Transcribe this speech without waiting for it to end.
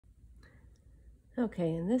Okay,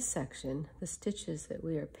 in this section, the stitches that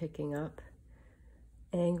we are picking up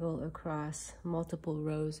angle across multiple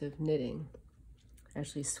rows of knitting.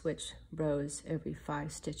 Actually switch rows every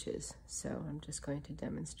 5 stitches. So I'm just going to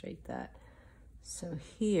demonstrate that. So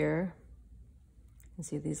here, you can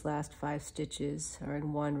see these last 5 stitches are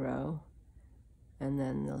in one row, and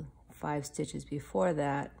then the 5 stitches before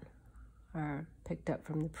that are picked up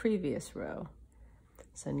from the previous row.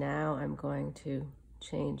 So now I'm going to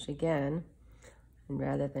change again, and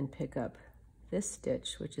rather than pick up this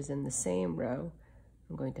stitch, which is in the same row,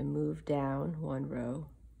 I'm going to move down 1 row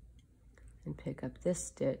and pick up this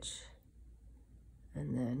stitch,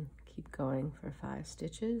 and then keep going for 5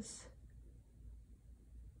 stitches.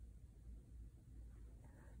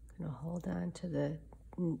 I'm going to hold on to the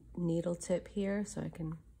needle tip here so I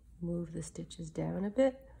can move the stitches down a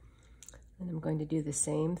bit. And I'm going to do the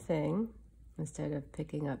same thing. Instead of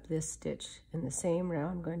picking up this stitch in the same row,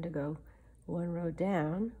 I'm going to go 1 row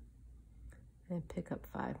down and pick up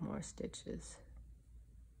 5 more stitches.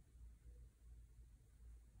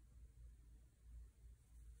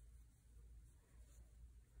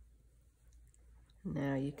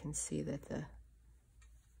 Now you can see that the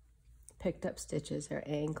picked up stitches are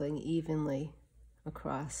angling evenly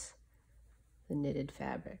across the knitted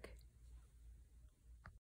fabric.